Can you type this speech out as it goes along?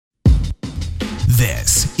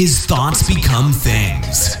This is Thoughts Become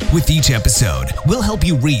Things. With each episode, we'll help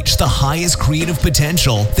you reach the highest creative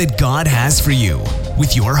potential that God has for you.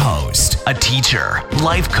 With your host, a teacher,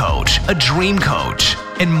 life coach, a dream coach,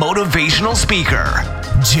 and motivational speaker,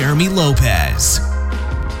 Jeremy Lopez.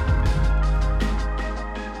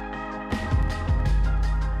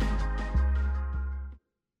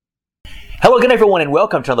 Hello again, everyone, and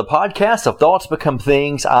welcome to another podcast of Thoughts Become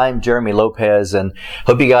Things. I'm Jeremy Lopez, and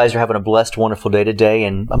hope you guys are having a blessed, wonderful day today.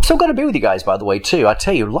 And I'm so glad to be with you guys, by the way, too. I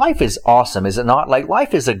tell you, life is awesome, is it not? Like,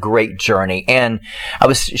 life is a great journey. And I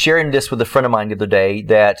was sharing this with a friend of mine the other day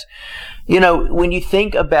that, you know, when you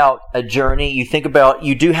think about a journey, you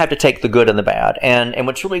do have to take the good and the bad. And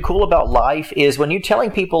what's really cool about life is when you're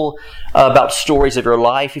telling people about stories of your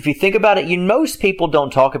life, if you think about it, most people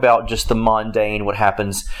don't talk about just the mundane, what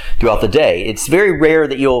happens throughout the day. It's very rare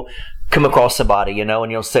that you'll come across somebody,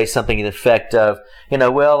 and you'll say something to the effect of, I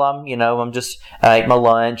ate my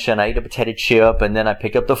lunch and I ate a potato chip and then I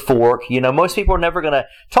picked up the fork. Most people are never going to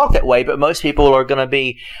talk that way, but most people are going to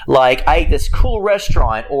be like, I ate this cool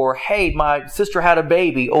restaurant, or hey, my sister had a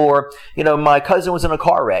baby, or, my cousin was in a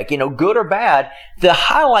car wreck. Good or bad, the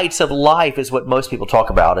highlights of life is what most people talk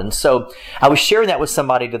about. And so I was sharing that with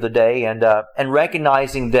somebody the other day and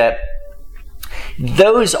recognizing that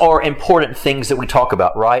those are important things that we talk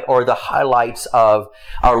about, right? Or the highlights of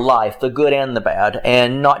our life, the good and the bad,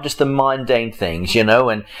 and not just the mundane things,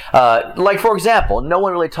 And like, for example, no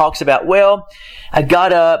one really talks about, well, I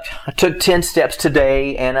got up, I took 10 steps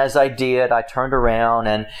today, and as I did, I turned around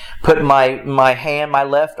and put my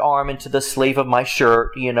left arm into the sleeve of my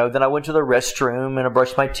shirt, Then I went to the restroom and I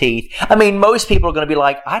brushed my teeth. I mean, most people are going to be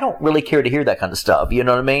like, I don't really care to hear that kind of stuff, you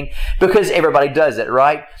know what I mean? Because everybody does it,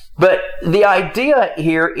 right? But the idea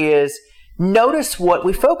here is notice what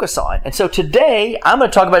we focus on. And so today, I'm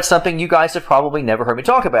going to talk about something you guys have probably never heard me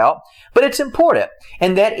talk about, but it's important.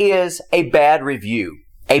 And that is a bad review.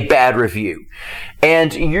 A bad review.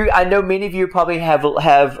 And I know many of you probably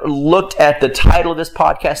have looked at the title of this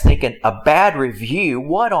podcast thinking, a bad review?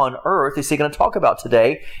 What on earth is he going to talk about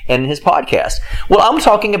today in his podcast? Well, I'm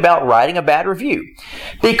talking about writing a bad review.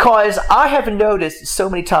 Because I have noticed so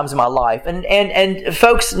many times in my life, and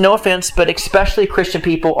folks, no offense, but especially Christian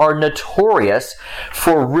people are notorious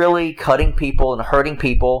for really cutting people and hurting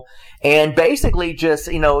people. And basically just,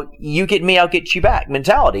 you get me, I'll get you back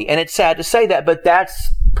mentality. And it's sad to say that, but that's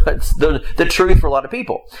the truth for a lot of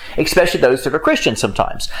people, especially those that are Christians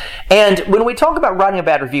sometimes. And when we talk about writing a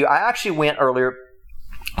bad review, I actually went earlier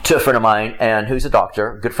to a friend of mine, and who's a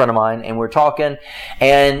doctor, a good friend of mine, and we're talking,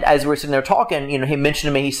 and as we're sitting there talking, he mentioned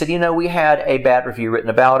to me, he said, we had a bad review written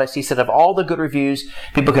about us. He said, of all the good reviews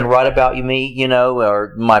people can write about me,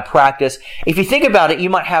 or my practice, if you think about it, you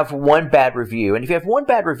might have one bad review. And if you have one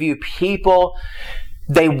bad review, people,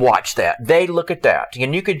 they watch that. They look at that.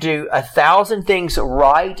 And you could do 1,000 things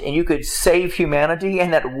right, and you could save humanity,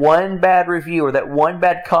 and that one bad review or that one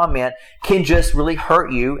bad comment can just really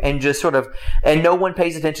hurt you, and just and no one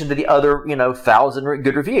pays attention to the other, 1,000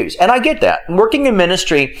 good reviews. And I get that. Working in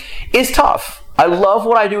ministry is tough. I love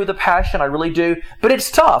what I do with a passion. I really do. But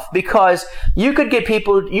it's tough because you could get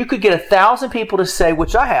 1,000 people to say,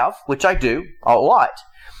 which I do a lot,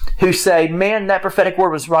 who say, man, that prophetic word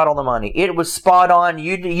was right on the money. It was spot on.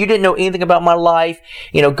 You didn't know anything about my life.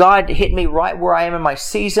 God hit me right where I am in my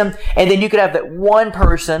season. And then you could have that one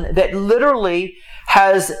person that literally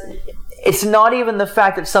has... It's not even the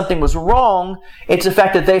fact that something was wrong. It's the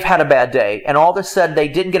fact that they've had a bad day. And all of a sudden, they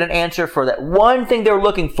didn't get an answer for that one thing they were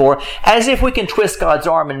looking for. As if we can twist God's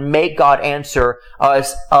arm and make God answer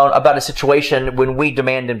us about a situation when we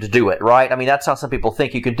demand Him to do it, right? I mean, that's how some people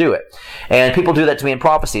think you can do it. And people do that to me in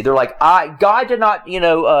prophecy. They're like, God did not,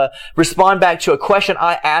 respond back to a question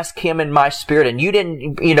I asked Him in my spirit. And you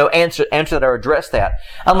didn't, answer that or address that.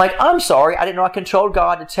 I'm like, I'm sorry. I didn't know I controlled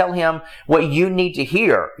God to tell Him what you need to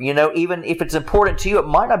hear. Even if it's important to you, it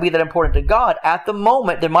might not be that important to God. At the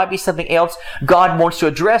moment, there might be something else God wants to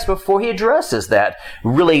address before He addresses that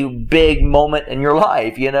really big moment in your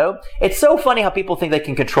life, It's so funny how people think they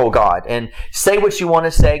can control God and say what you want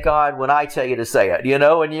to say, God, when I tell you to say it,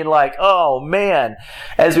 And you're like, oh man,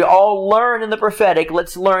 as we all learn in the prophetic,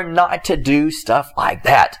 let's learn not to do stuff like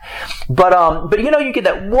that. But you get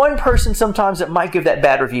that one person sometimes that might give that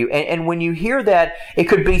bad review. And when you hear that, it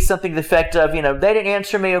could be something to the effect of, they didn't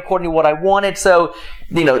answer me according to what I wanted. So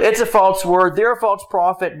it's a false word, they're a false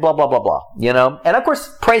prophet, blah, blah, blah, blah, And of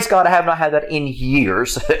course, praise God, I have not had that in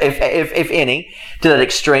years, if any, to that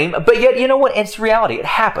extreme. But yet, you know what? It's reality. It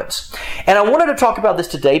happens. And I wanted to talk about this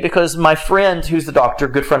today because my friend, who's the doctor,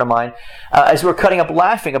 good friend of mine, as we were cutting up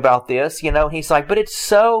laughing about this, he's like, but it's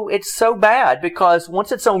so bad because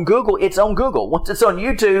once it's on Google, it's on Google. Once it's on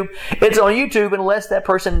YouTube, it's on YouTube, unless that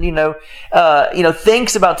person,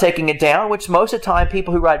 thinks about taking it down, which most of the time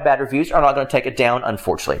people who write bad reviews are not going to take it down,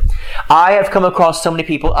 unfortunately. I have come across so many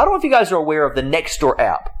people. I don't know if you guys are aware of the Nextdoor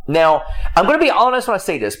app. Now, I'm going to be honest when I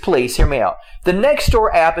say this. Please hear me out. The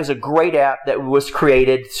Nextdoor app is a great app that was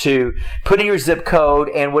created to put in your zip code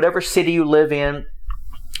and whatever city you live in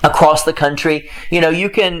across the country. You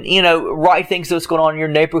can, write things that's going on in your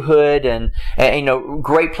neighborhood and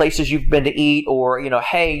great places you've been to eat, or,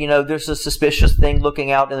 hey, there's a suspicious thing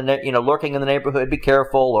looking out in the, lurking in the neighborhood, be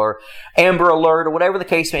careful, or Amber Alert, or whatever the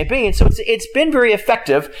case may be. And so it's been very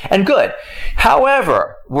effective and good.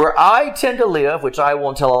 However, where I tend to live, which I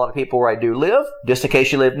won't tell a lot of people where I do live, just in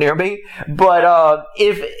case you live near me, but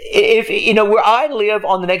if where I live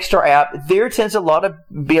on the Nextdoor app, there tends to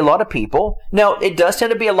be a lot of people. Now, it does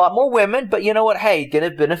tend to be a lot more women, but you know what? Hey, get a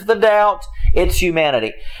benefit of the doubt. It's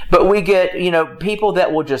humanity. But we get, people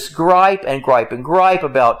that will just gripe and gripe and gripe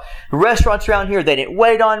about restaurants around here. They didn't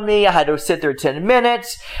wait on me. I had to sit there 10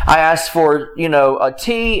 minutes. I asked for, a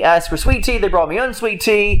tea, asked for sweet tea. They brought me unsweet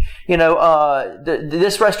tea.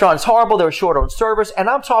 This restaurant's horrible. They were short on service. And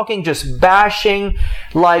I'm talking just bashing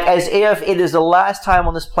like as if it is the last time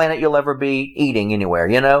on this planet you'll ever be eating anywhere,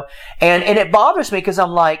 And it bothers me because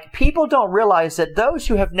I'm like, people don't realize that those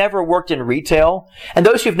who have never worked in retail and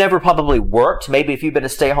those who've never probably worked, maybe if you've been a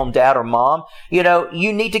stay-at-home dad or mom,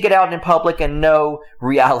 you need to get out in public and know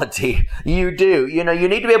reality. You do. You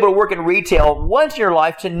need to be able to work in retail once in your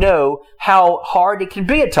life to know how hard it can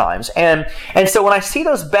be at times. And so when I see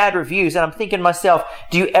those bad reviews and I'm thinking to myself,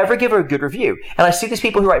 do you ever give a good review? And I see these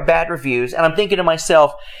people who write bad reviews and I'm thinking to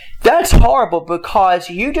myself, that's horrible because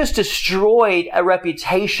you just destroyed a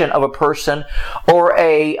reputation of a person or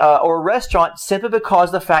a restaurant simply because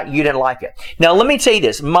of the fact you didn't like it. Now, let me tell you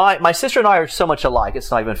this. My sister and I are so much alike,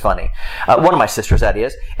 it's not even funny. One of my sisters, that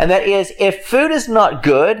is. And that is, if food is not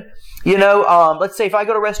good, let's say if I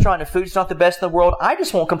go to a restaurant and food's not the best in the world, I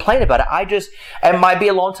just won't complain about it. It might be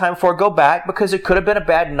a long time before I go back because it could have been a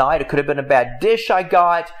bad night. It could have been a bad dish I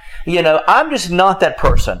got. I'm just not that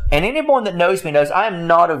person. And anyone that knows me knows I am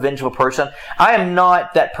not a vengeful person. I am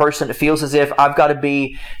not that person that feels as if I've got to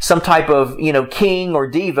be some type of, king or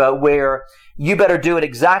diva where you better do it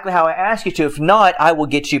exactly how I ask you to. If not, I will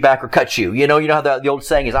get you back or cut you. You know how the old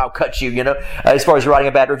saying is, I'll cut you, as far as writing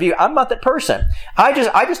a bad review. I'm not that person. I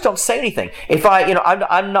just don't say anything. If I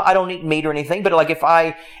don't eat meat or anything, but like if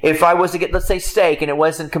I was to get, let's say, steak and it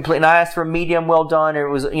wasn't complete and I asked for medium well done or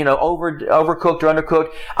it was, overcooked or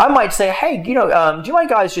undercooked, I might say, hey, do you mind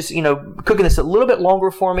guys just, cooking this a little bit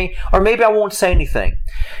longer for me? Or maybe I won't say anything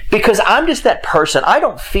because I'm just that person. I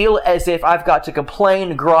don't feel as if I've got to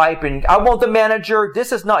complain, gripe, and I want the manager,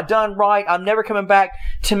 this is not done right, I'm never coming back.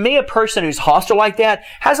 To me, a person who's hostile like that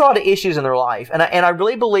has a lot of issues in their life. And I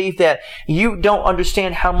really believe that you don't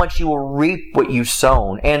understand how much you will reap what you've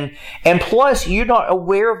sown. And plus, you're not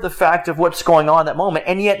aware of the fact of what's going on at that moment.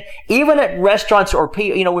 And yet, even at restaurants or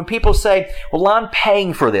when people say, well, I'm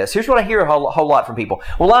paying for this. Here's what I hear a whole lot from people.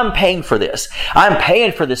 Well, I'm paying for this. I'm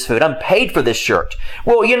paying for this food. I'm paid for this shirt.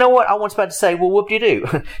 Well, you know what? I was about to say, well,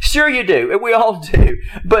 whoop-de-doo. Sure you do. We all do.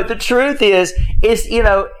 But the truth is,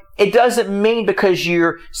 it doesn't mean because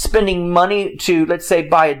you're spending money to, let's say,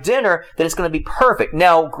 buy a dinner that it's going to be perfect.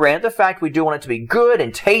 Now, grant the fact we do want it to be good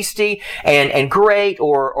and tasty and great,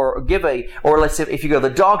 or let's say if you go to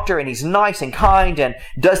the doctor and he's nice and kind and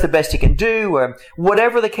does the best he can do, or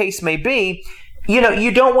whatever the case may be.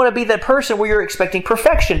 You don't want to be that person where you're expecting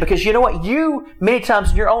perfection because you know what? You, many times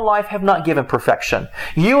in your own life, have not given perfection.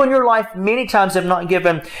 You in your life, many times have not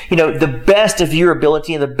given, the best of your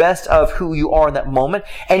ability and the best of who you are in that moment.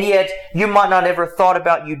 And yet, you might not ever thought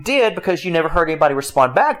about you did because you never heard anybody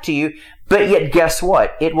respond back to you. But yet, guess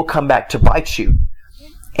what? It will come back to bite you.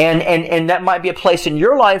 And that might be a place in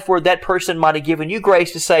your life where that person might have given you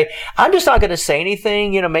grace to say, I'm just not going to say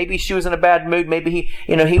anything. Maybe she was in a bad mood. Maybe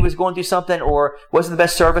he was going through something or wasn't the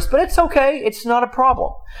best service, but it's okay. It's not a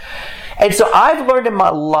problem. And so I've learned in my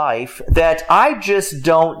life that I just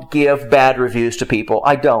don't give bad reviews to people.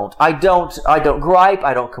 I don't gripe.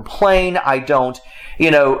 I don't complain. I don't,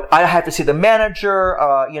 I have to see the manager.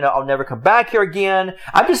 I'll never come back here again.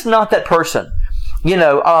 I'm just not that person.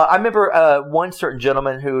 I remember one certain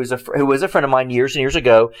gentleman who was a friend of mine years and years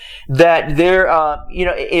ago. That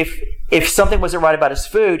if something wasn't right about his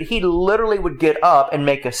food, he literally would get up and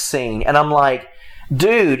make a scene. And I'm like,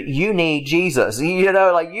 dude, you need Jesus.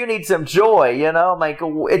 You need some joy.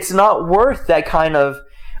 It's not worth that kind of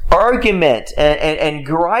argument and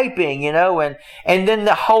griping, and then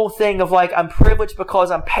the whole thing of I'm privileged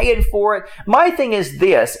because I'm paying for it. My thing is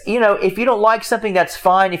this, if you don't like something, that's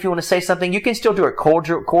fine. If you want to say something, you can still do it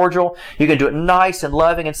cordial. You can do it nice and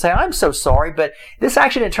loving and say, I'm so sorry, but this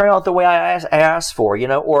actually didn't turn out the way I asked for,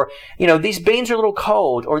 or these beans are a little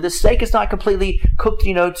cold, or the steak is not completely cooked,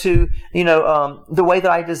 to the way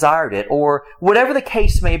that I desired it, or whatever the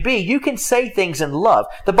case may be. You can say things in love.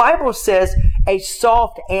 The Bible says a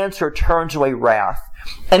soft answer turns away wrath.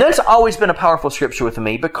 And that's always been a powerful scripture with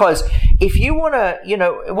me, because if you want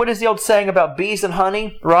to, what is the old saying about bees and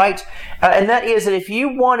honey, right? And that is that if you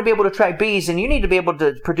want to be able to attract bees, then you need to be able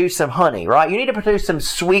to produce some honey, right? You need to produce some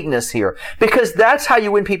sweetness here, because that's how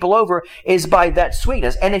you win people over, is by that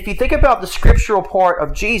sweetness. And if you think about the scriptural part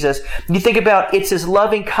of Jesus, you think about it's His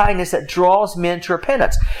loving kindness that draws men to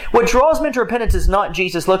repentance. What draws men to repentance is not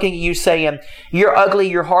Jesus looking at you saying, you're ugly,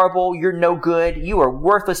 you're horrible, you're no good, you are a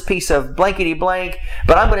worthless piece of blankety blank,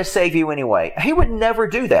 but I'm going to save you anyway. He would never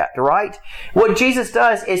do that, right? What Jesus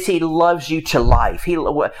does is He loves you to life.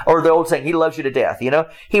 Or the old saying, He loves you to death,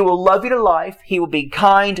 He will love you to life. He will be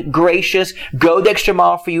kind, gracious, go the extra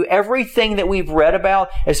mile for you. Everything that we've read about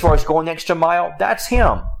as far as going the extra mile, that's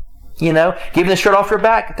Him. Giving the shirt off your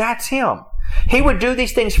back, that's Him. He would do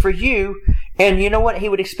these things for you, and you know what? He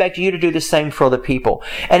would expect you to do the same for other people.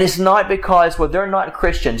 And it's not because, they're not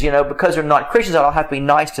Christians, because they're not Christians, I don't have to be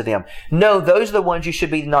nice to them. No, those are the ones you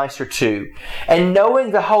should be nicer to. And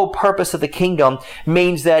knowing the whole purpose of the kingdom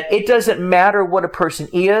means that it doesn't matter what a person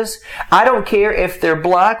is. I don't care if they're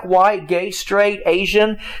black, white, gay, straight,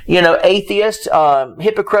 Asian, atheist,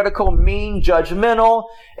 hypocritical, mean, judgmental,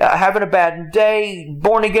 having a bad day,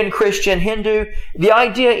 born again Christian, Hindu. The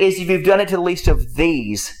idea is if you've done it to the least of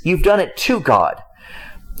these, you've done it to God.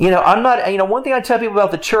 I'm not, one thing I tell people about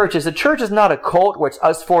the church is not a cult where it's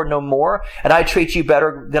us four no more, and I treat you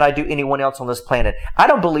better than I do anyone else on this planet. I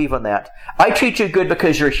don't believe in that. I treat you good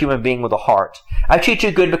because you're a human being with a heart. I treat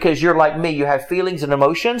you good because you're like me. You have feelings and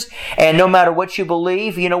emotions, and no matter what you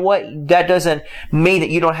believe, you know what? That doesn't mean that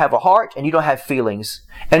you don't have a heart and you don't have feelings.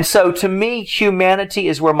 And so to me, humanity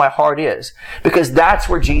is where my heart is, because that's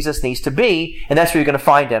where Jesus needs to be, and that's where you're going to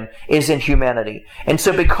find Him, is in humanity. And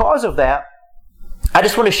so because of that, I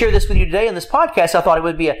just want to share this with you today in this podcast. I thought it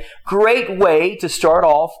would be a great way to start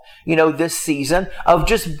off, this season of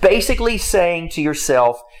just basically saying to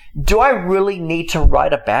yourself, do I really need to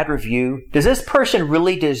write a bad review? Does this person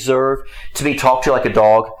really deserve to be talked to like a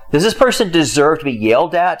dog? Does this person deserve to be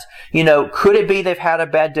yelled at? Could it be they've had a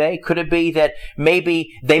bad day? Could it be that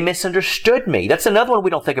maybe they misunderstood me? That's another one we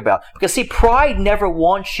don't think about. Because see, pride never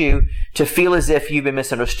wants you to feel as if you've been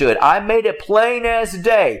misunderstood. I made it plain as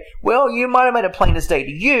day. Well, you might have made it plain as day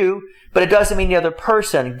to you, but it doesn't mean the other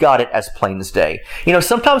person got it as plain as day.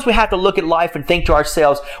 Sometimes we have to look at life and think to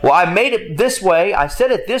ourselves, well, I made it this way. I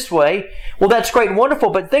said it this way. Well, that's great and wonderful,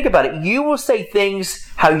 but think about it. You will say things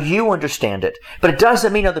how you understand it, but it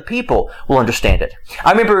doesn't mean other people will understand it.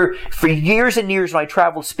 I remember for years and years when I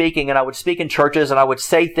traveled speaking, and I would speak in churches and I would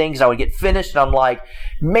say things and I would get finished and I'm like,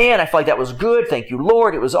 man, I feel like that was good. Thank you,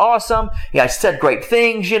 Lord. It was awesome. I said great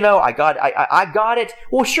things, I got it.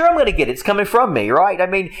 Well, sure, I'm going to get it. It's coming from me, right? I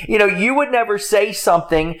mean, you would never say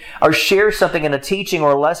something or share something in a teaching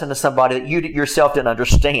or a lesson to somebody that you yourself didn't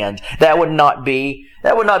understand. That would not be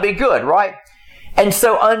good, right? And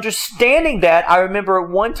so understanding that, I remember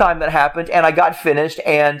one time that happened and I got finished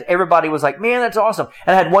and everybody was like, man, that's awesome.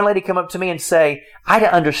 And I had one lady come up to me and say, I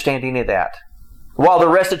didn't understand any of that. While the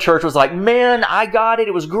rest of the church was like, man, I got it.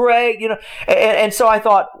 It was great, And so I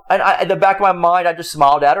thought, in the back of my mind, I just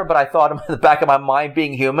smiled at her, but I thought in the back of my mind,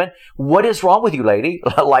 being human, what is wrong with you, lady?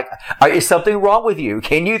 Is something wrong with you?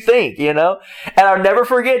 Can you think, And I'll never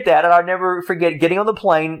forget that. And I'll never forget getting on the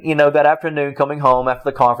plane, that afternoon, coming home after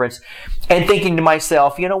the conference and thinking to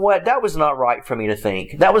myself, you know what? That was not right for me to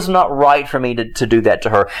think. That was not right for me to do that to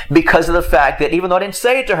her, because of the fact that even though I didn't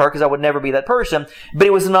say it to her, because I would never be that person, but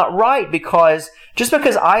it was not right, because just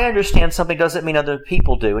because I understand something doesn't mean other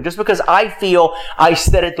people do. And just because I feel I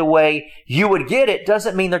said it the way you would get it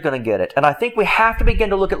doesn't mean they're going to get it. And I think we have to begin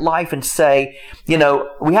to look at life and say,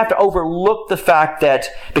 we have to overlook the fact that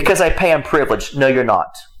because I pay, I'm privileged. No, you're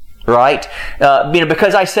not. Right?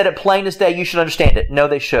 Because I said it plain as day, you should understand it. No,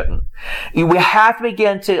 they shouldn't. We have to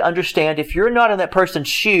begin to understand if you're not in that person's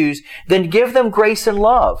shoes, then give them grace and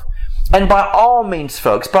love. And by all means,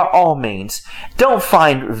 folks, by all means, don't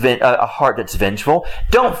find a heart that's vengeful.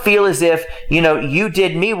 Don't feel as if, you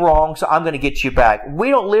did me wrong, so I'm going to get you back. We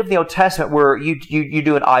don't live in the Old Testament where you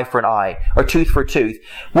do an eye for an eye or tooth for tooth.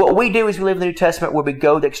 What we do is we live in the New Testament where we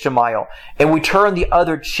go the extra mile and we turn the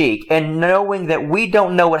other cheek, and knowing that we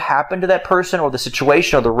don't know what happened to that person or the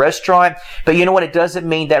situation or the restaurant, but you know what? It doesn't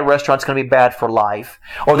mean that restaurant's going to be bad for life,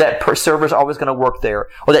 or that server's always going to work there,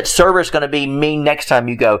 or that server's going to be mean next time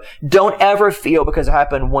you go. Don't ever feel because it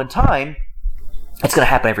happened one time, it's going to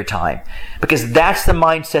happen every time. Because that's the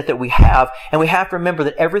mindset that we have. And we have to remember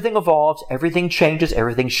that everything evolves, everything changes,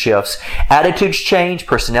 everything shifts. Attitudes change,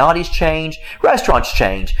 personalities change, restaurants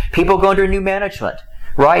change. People go under new management,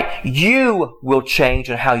 right? You will change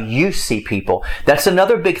in how you see people. That's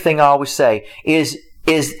another big thing I always say is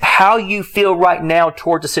how you feel right now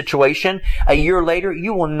towards a situation. A year later,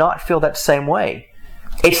 you will not feel that same way.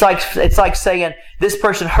 It's like saying, this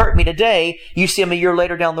person hurt me today. You see them a year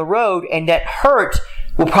later down the road, and that hurt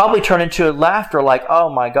will probably turn into a laughter like, oh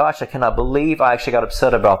my gosh, I cannot believe I actually got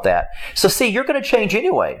upset about that. So see, you're going to change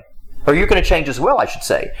anyway. Or you're going to change as well, I should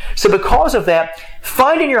say. So because of that,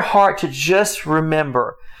 find in your heart to just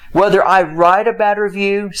remember, whether I write a bad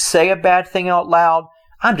review, say a bad thing out loud,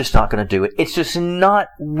 I'm just not going to do it. It's just not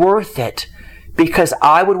worth it. Because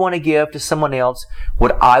I would want to give to someone else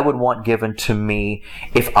what I would want given to me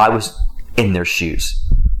if I was in their shoes.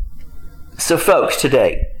 So folks,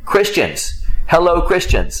 today, Christians, hello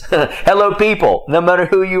people, no matter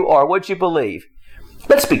who you are, what you believe,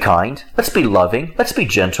 let's be kind, let's be loving, let's be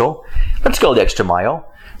gentle, let's go the extra mile.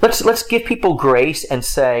 Let's give people grace and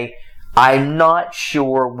say, I'm not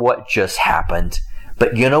sure what just happened,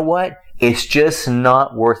 but you know what? It's just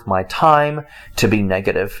not worth my time to be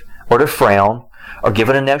negative, or to frown, or give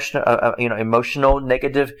an emotional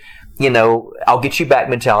negative, I'll get you back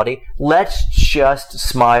mentality. Let's just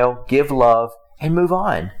smile, give love, and move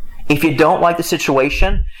on. If you don't like the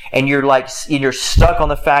situation and you're stuck on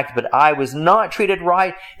the fact, but I was not treated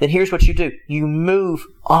right, then here's what you do. You move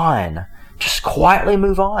on. Just quietly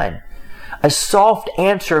move on. A soft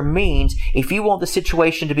answer means if you want the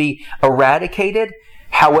situation to be eradicated,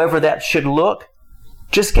 however that should look,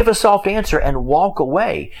 just give a soft answer and walk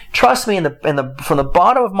away. Trust me, from the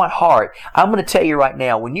bottom of my heart, I'm going to tell you right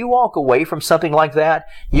now, when you walk away from something like that,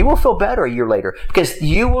 you will feel better a year later because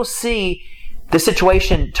you will see the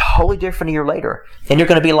situation totally different a year later. And you're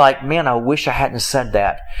going to be like, man, I wish I hadn't said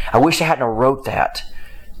that. I wish I hadn't wrote that.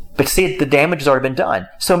 But see, the damage has already been done.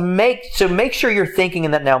 So make sure you're thinking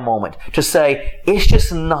in that now moment to say, it's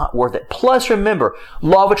just not worth it. Plus, remember,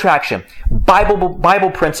 law of attraction,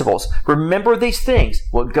 Bible principles. Remember these things.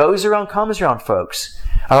 What goes around comes around, folks.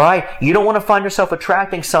 All right? You don't want to find yourself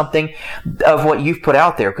attracting something of what you've put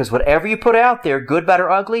out there, because whatever you put out there, good, bad,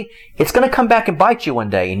 or ugly, it's going to come back and bite you one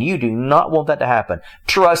day, and you do not want that to happen.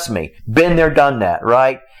 Trust me. Been there, done that,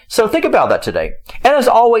 right? So think about that today. And as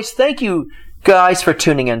always, thank you, guys, for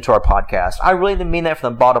tuning into our podcast. I really mean that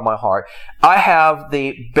from the bottom of my heart. I have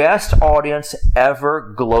the best audience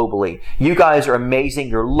ever globally. You guys are amazing.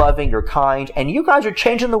 You're loving. You're kind. And you guys are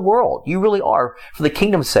changing the world. You really are, for the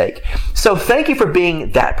kingdom's sake. So thank you for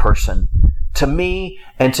being that person to me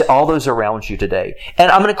and to all those around you today.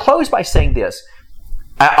 And I'm going to close by saying this.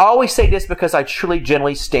 I always say this because I truly,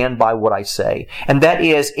 genuinely stand by what I say. And that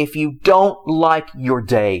is, if you don't like your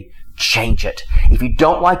day, change it. If you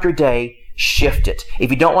don't like your day, shift it. If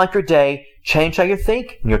you don't like your day, change how you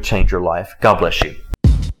think, and you'll change your life. God bless you.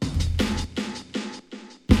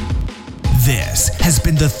 This has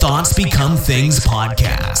been the Thoughts Become Things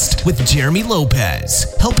podcast with Jeremy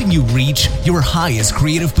Lopez, helping you reach your highest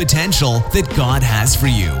creative potential that God has for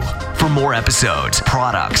you. For more episodes,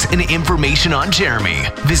 products, and information on Jeremy,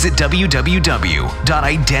 visit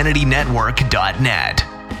www.identitynetwork.net.